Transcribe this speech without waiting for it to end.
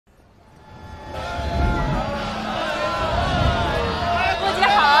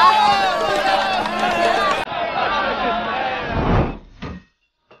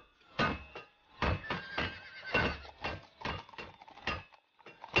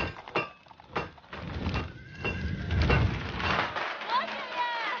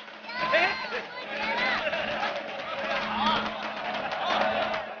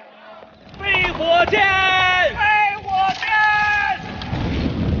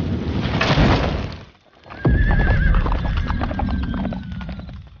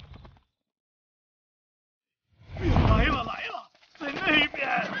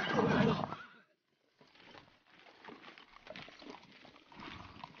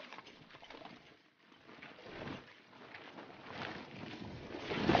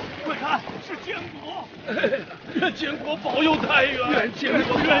愿建国保佑太原！愿建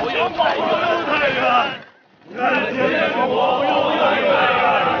国保佑太原！愿建国保佑太原！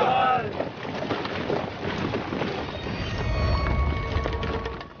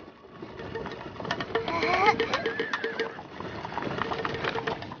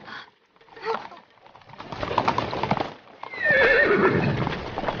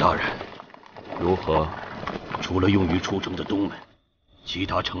大人，如何？除了用于出城的东门，其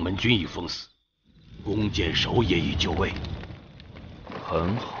他城门均已封死，弓箭手也已就位。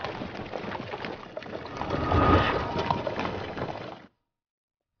很好。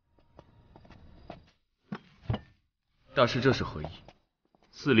大师，这是何意？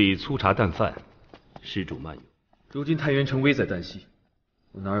寺里粗茶淡饭，施主慢用。如今太原城危在旦夕，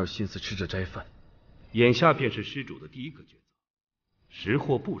我哪有心思吃这斋饭？眼下便是施主的第一个抉择，食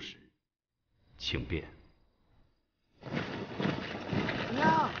或不食，请便。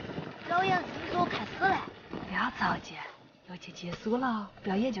娘，表演是不是开始了？不要着急，游戏结束了，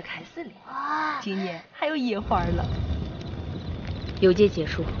表演就开始了。啊，今年还有一会儿了。游街结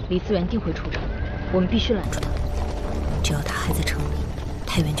束，李思源定会出城，我们必须拦住他。只要他还在城里，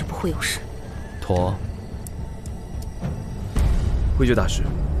太原就不会有事。妥。慧觉大师，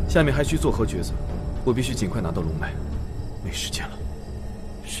下面还需作何抉择？我必须尽快拿到龙脉，没时间了。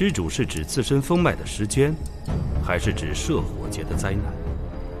施主是指自身封脉的时间，还是指射火界的灾难？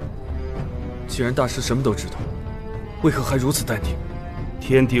既然大师什么都知道，为何还如此淡定？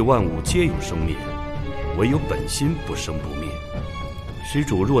天地万物皆有生灭，唯有本心不生不灭。施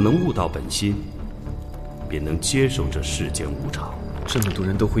主若能悟到本心，便能接受这世间无常。这么多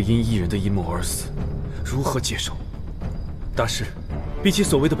人都会因一人的阴谋而死，如何接受？大师，比起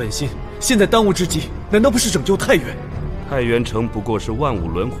所谓的本心，现在当务之急，难道不是拯救太原？太原城不过是万物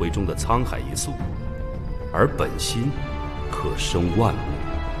轮回中的沧海一粟，而本心可生万物。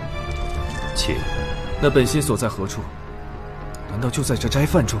且，那本心所在何处？难道就在这斋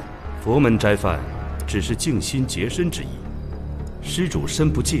饭中？佛门斋饭只是静心洁身之意。施主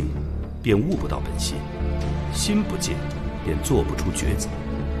身不净，便悟不到本心；心不净，便做不出抉择。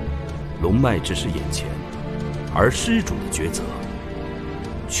龙脉只是眼前，而施主的抉择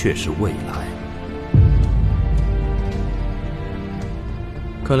却是未来。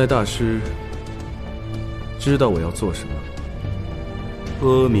看来大师知道我要做什么。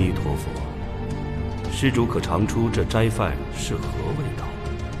阿弥陀佛，施主可尝出这斋饭是何味道？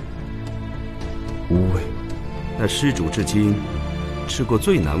无味。那施主至今吃过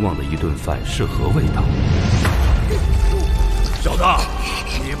最难忘的一顿饭是何味道？小子，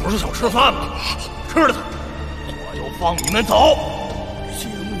你不是想吃饭吗？吃了它，我就放你们走。星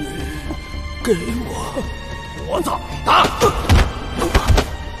云，给我，我咋的？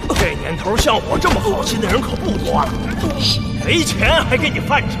这年头像我这么好心的人可不多了，没钱还给你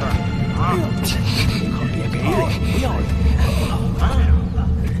饭吃啊！你可别给脸不要脸！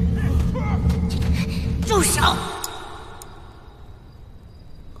住手！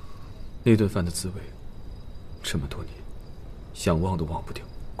那顿饭的滋味，这么多年，想忘都忘不掉。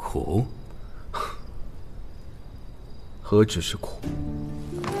苦？何止是苦？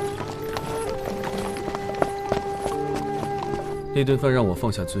那顿饭让我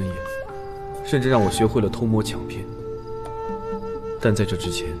放下尊严，甚至让我学会了偷摸抢骗。但在这之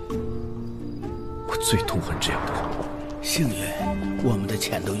前，我最痛恨这样的人。星云，我们的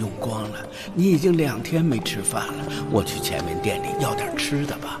钱都用光了，你已经2天没吃饭了。我去前面店里要点吃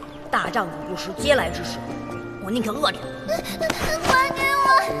的吧。大丈夫不食嗟来之食，我宁可饿着。还给我，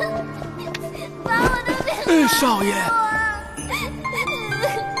把我的脸少爷。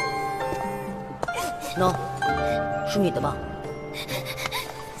喏，是你的吧？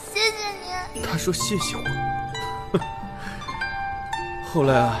谢谢你。他说谢谢我。后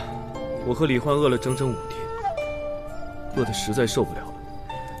来啊，我和李焕饿了整整5天，饿得实在受不了了。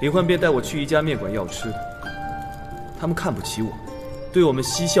李焕便带我去一家面馆要吃的。他们看不起我，对我们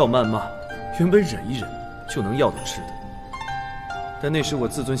嬉笑谩骂，原本忍一忍就能要到吃的。但那时我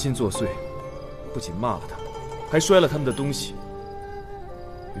自尊心作祟，不仅骂了他们，还摔了他们的东西。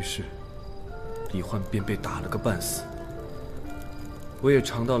于是，李焕便被打了个半死。我也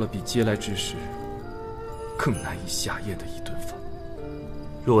尝到了比嗟来之食更难以下咽的一顿饭。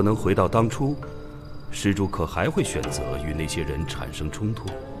若能回到当初，施主可还会选择与那些人产生冲突？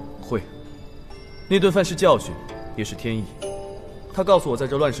会。那顿饭是教训，也是天意。他告诉我，在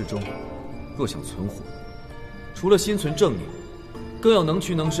这乱世中，若想存活，除了心存正念，更要能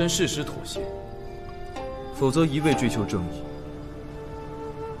屈能伸，适时妥协。否则，一味追求正义，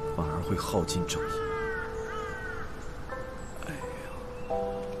反而会耗尽正义。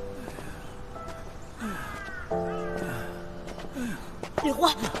李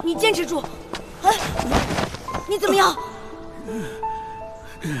焕，你坚持住！哎，你怎么样？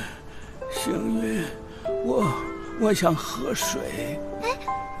星云，我想喝水。哎，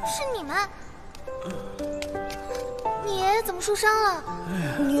是你们？你爷爷怎么受伤了？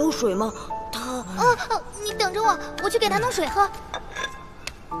你有水吗？他……你等着我，我去给他弄水喝。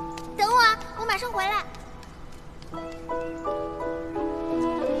等我啊，我马上回来。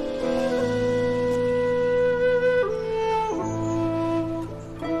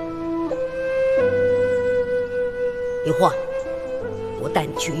李焕，我带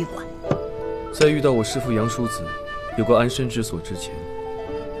你去医馆。在遇到我师父杨叔子有过安身之所之前，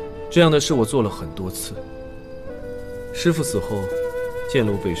这样的事我做了很多次。师父死后，剑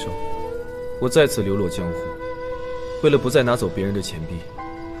楼被烧，我再次流落江湖。为了不再拿走别人的钱币，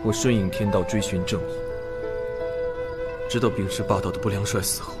我顺应天道，追寻正义。直到秉持霸道的不良帅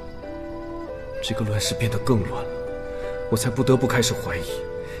死后，这个乱世变得更乱了，我才不得不开始怀疑，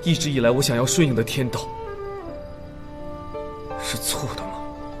一直以来我想要顺应的天道是错的吗？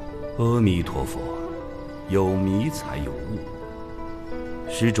阿弥陀佛，有迷才有悟。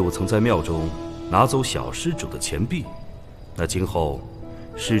施主曾在庙中拿走小施主的钱币，那今后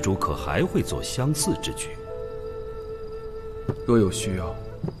施主可还会做相似之举？若有需要，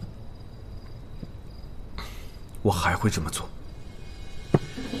我还会这么做。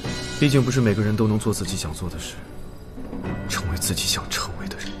毕竟不是每个人都能做自己想做的事，成为自己想成为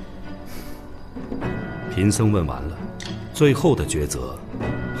的人。贫僧问完了，最后的抉择，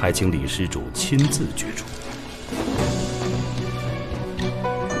还请李施主亲自决出。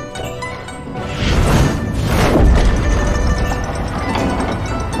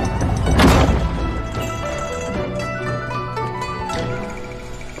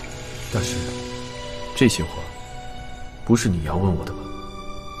大师，这些话不是你要问我的吧？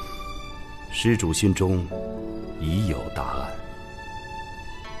施主心中已有答案。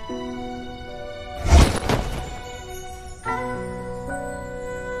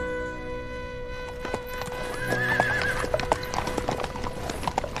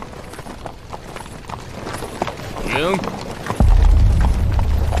停！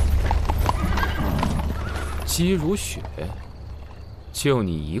姬如雪，就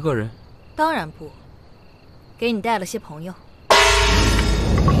你一个人？当然不，给你带了些朋友。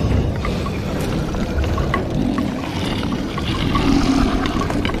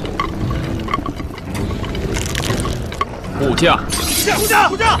护驾！护驾！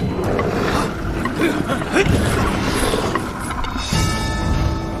护驾！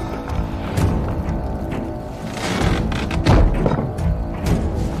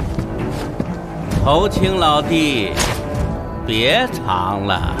头青老弟，别藏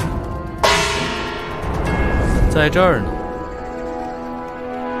了，在这儿呢。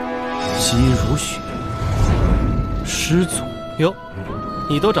姬如雪，师祖哟，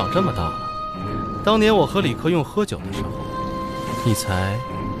你都长这么大了。当年我和李克用喝酒的时候，你才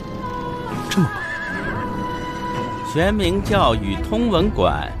这么笨。玄冥教与通文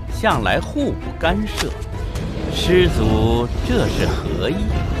馆向来互不干涉，师祖这是何意？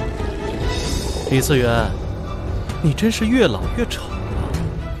李次元，你真是越老越丑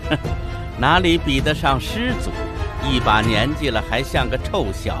啊！哪里比得上师祖？一把年纪了还像个臭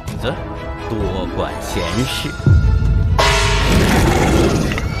小子，多管闲事。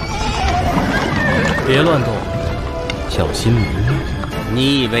别乱动，小心迷路。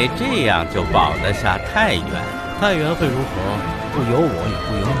你以为这样就保得下太原？太原会如何？不由我也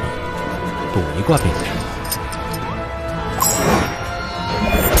不由你，赌一卦便知。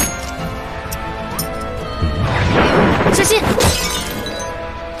小心！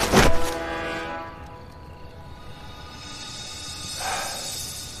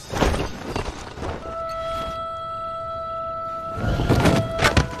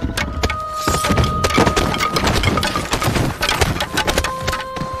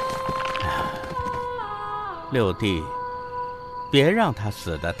六弟，别让他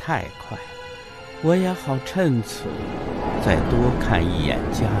死得太快，我也好趁此再多看一眼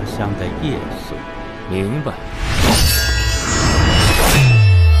家乡的夜宿。明白。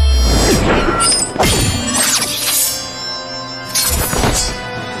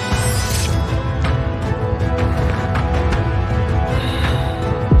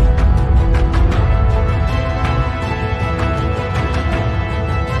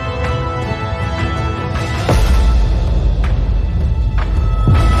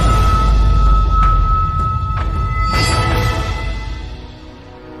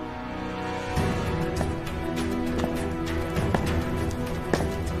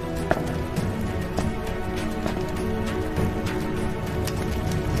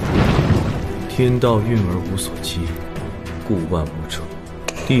天道运而无所积，故万物者。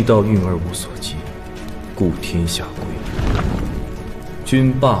地道运而无所及，故天下归。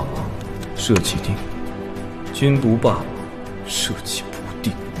君霸我，社稷定；君不霸我，社稷不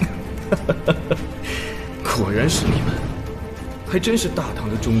定。果然是你们，还真是大唐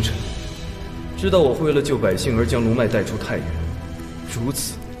的忠臣，知道我会为了救百姓而将龙脉带出太原。如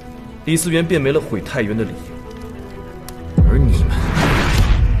此，李嗣源便没了毁太原的理由。而你们，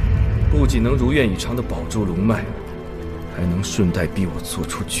不仅能如愿以偿地保住龙脉，还能顺带逼我做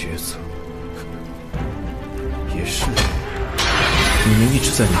出抉择。也是，你们一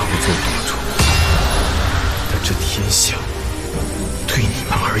直在拿我做赌注，但这天下对你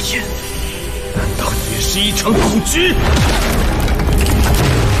们而言，难道也是一场赌局？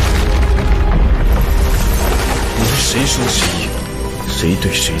你们谁输谁赢，谁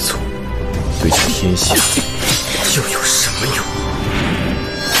对谁错，对这天下又有什么用？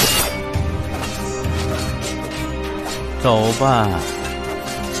走吧，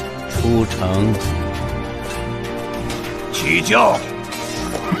出城。起轿。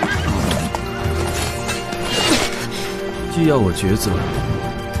既要我抉择，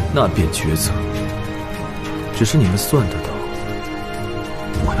那便抉择。只是你们算得到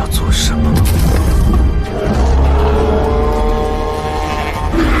我要做什么吗？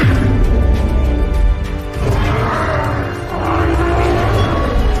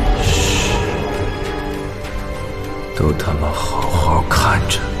嘘，都他妈好好看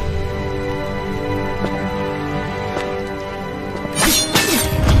着。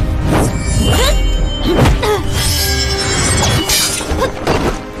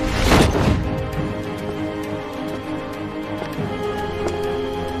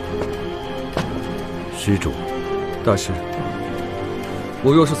施主，大师，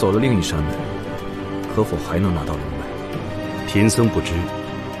我若是走了另一扇门，可否还能拿到龙脉？贫僧不知。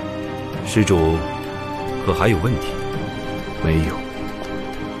施主，可还有问题？没有。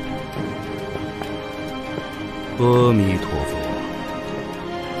阿弥陀佛。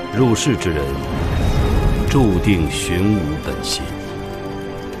入世之人，注定寻无本心。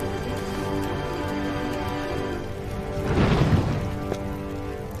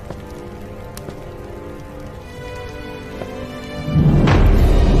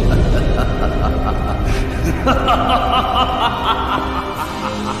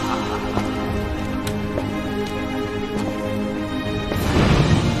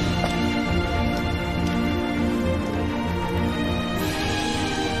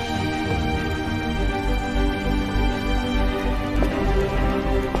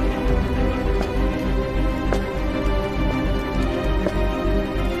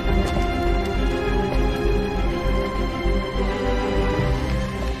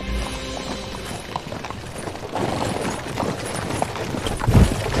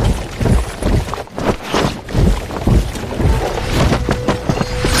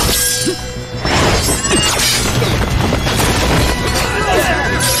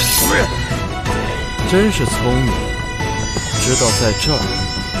真是聪明，知道在这儿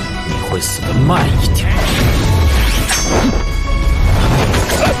你会死得慢一点。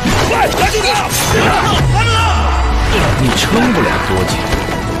快抓住他！抓住他！你撑不了多久，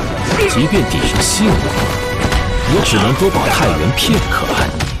即便抵上性命，也只能多保太原片刻安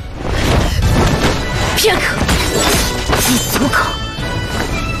宁。片刻，亦足可。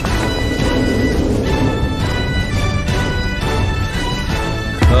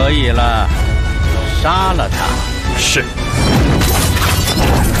可以了。杀了他！是。